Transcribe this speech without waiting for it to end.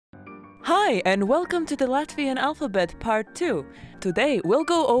Hi, and welcome to the Latvian Alphabet Part 2. Today we'll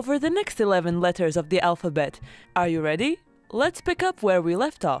go over the next 11 letters of the alphabet. Are you ready? Let's pick up where we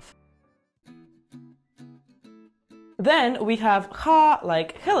left off. Then we have ha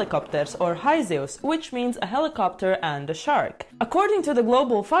like helicopters or Haizius, which means a helicopter and a shark. According to the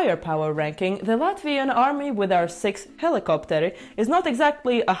global firepower ranking, the Latvian army with our 6 helicopteri is not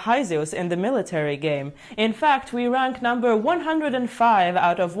exactly a Haizius in the military game. In fact, we rank number 105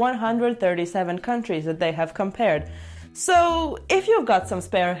 out of 137 countries that they have compared. So, if you've got some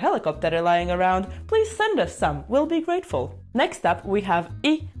spare helicopter lying around, please send us some, we'll be grateful. Next up, we have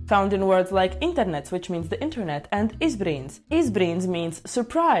I, found in words like internets, which means the internet, and izbrīns. Izbrīns means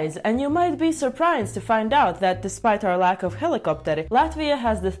surprise, and you might be surprised to find out that despite our lack of helicopter, Latvia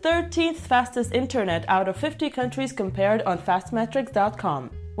has the 13th fastest internet out of 50 countries compared on fastmetrics.com.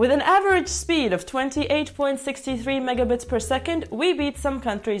 With an average speed of 28.63 megabits per second, we beat some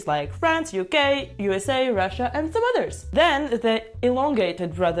countries like France, UK, USA, Russia, and some others. Then the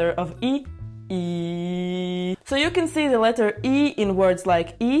elongated brother of I. So you can see the letter E in words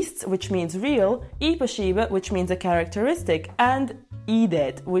like īsts, which means real, īpašība, which means a characteristic, and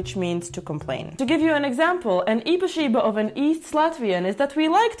īdēt, which means to complain. To give you an example, an īpašība of an East Latvian is that we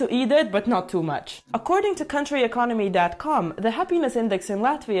like to īdēt, but not too much. According to countryeconomy.com, the happiness index in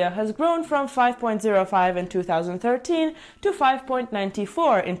Latvia has grown from 5.05 in 2013 to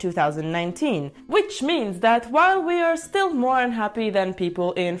 5.94 in 2019, which means that while we are still more unhappy than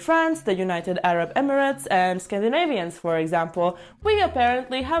people in France, the United Arab Emirates, and Scandinavians, for example, we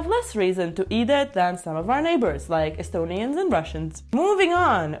apparently have less reason to īdēt than some of our neighbors, like Estonians and Russians. Moving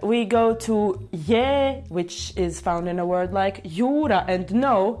on, we go to je, which is found in a word like jūra, and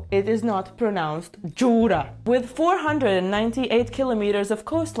no, it is not pronounced jūra. With 498 kilometers of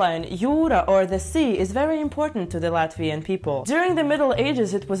coastline, jūra, or the sea, is very important to the Latvian people. During the Middle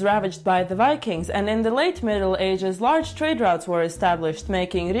Ages, it was ravaged by the Vikings, and in the late Middle Ages, large trade routes were established,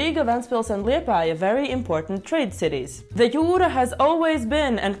 making Riga, Ventspils, and Liepāja very important trade cities. The jūra has always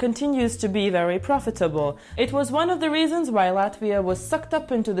been and continues to be very profitable. It was one of the reasons why Latvia was sucked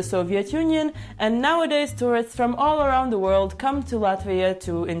up into the Soviet Union, and nowadays tourists from all around the world come to Latvia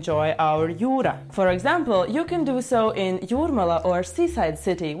to enjoy our jūra. For example, you can do so in Jūrmala, or seaside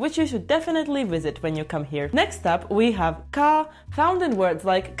city, which you should definitely visit when you come here. Next up, we have kā, found in words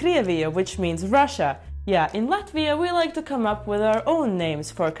like Krievija, which means Russia. Yeah, in Latvia we like to come up with our own names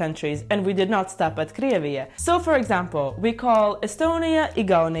for countries, and we did not stop at Krievija. So for example, we call Estonia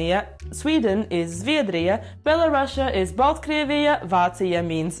Igaunija, Sweden is Zviedrija, Belarusia is Baltkrievija, Vācija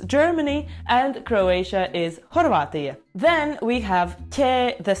means Germany, and Croatia is Horvātija. Then we have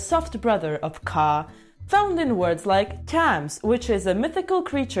ķē, the soft brother of kā, found in words like ķēms, which is a mythical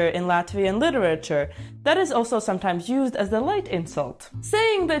creature in Latvian literature that is also sometimes used as a light insult.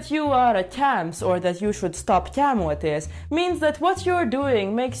 Saying that you are a ķēms, or that you should stop ķēmoties, means that what you're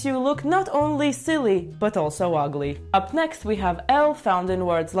doing makes you look not only silly, but also ugly. Up next we have L, found in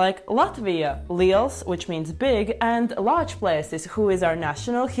words like Latvia, liels, which means big, and Lāčplēsis, who is our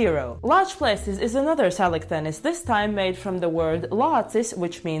national hero. Lāčplēsis is another saliktenis, this time made from the word lācis,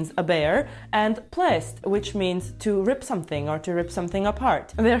 which means a bear, and plēst, which means to rip something or to rip something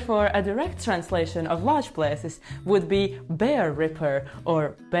apart. Therefore, a direct translation of Lāčplēsis would be bear ripper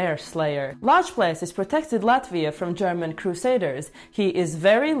or bear slayer. Lāčplēsis protected Latvia from German crusaders. He is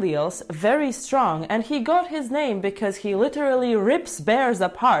very liels, very strong, and he got his name because he literally rips bears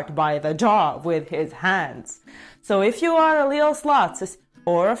apart by the jaw with his hands. So if you are a liels lācis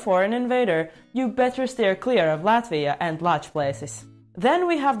or a foreign invader, you better steer clear of Latvia and Lāčplēsis. Then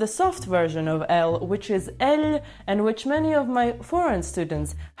we have the soft version of L, which is L, and which many of my foreign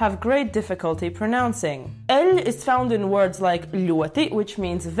students have great difficulty pronouncing. L is found in words like ļoti, which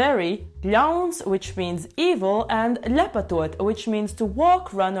means very, ļauns, which means evil, and ļepatot, which means to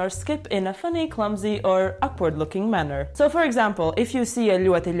walk, run, or skip in a funny, clumsy, or awkward-looking manner. So for example, if you see a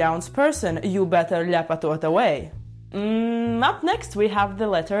ļoti ļauns person, you better ļepatot away. Up next we have the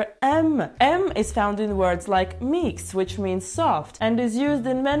letter M. M is found in words like mīksts, which means soft, and is used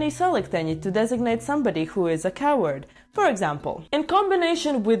in many salikteni to designate somebody who is a coward. For example, in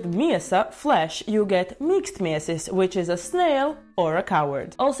combination with miesa, flesh, you get mīkstmiesis, which is a snail or a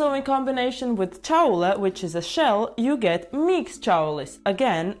coward. Also in combination with čaule, which is a shell, you get mīkstčaulis,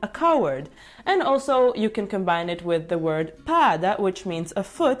 again a coward. And also you can combine it with the word pāda, which means a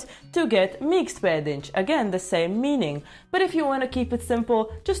foot, to get mīkstpēdiņš, again the same meaning. But if you want to keep it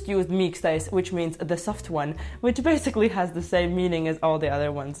simple, just use mīkstais, which means the soft one, which basically has the same meaning as all the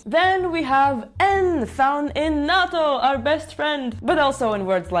other ones. Then we have N, found in NATO, our best friend. But also in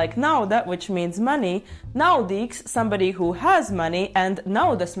words like nauda, which means money, naudīgs, somebody who has money, and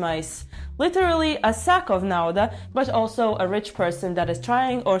naudasmais, literally a sack of nauda, but also a rich person that is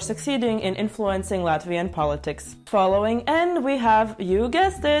trying or succeeding in influencing Latvian politics. Following N, we have, you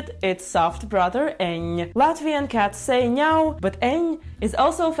guessed it, its soft brother eņ. Latvian cats say ņau, but eņ is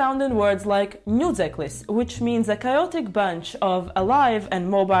also found in words like ņudzeklis, which means a chaotic bunch of alive and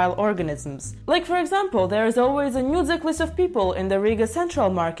mobile organisms. Like, for example, there is always a ņudzeklis of people in the Riga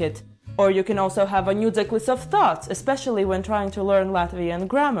Central Market. Or you can also have a ņudzeklis of thoughts, especially when trying to learn Latvian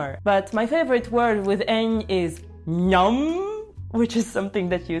grammar. But my favorite word with eņ is ņam, which is something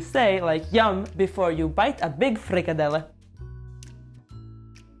that you say like yum before you bite a big frikadelle.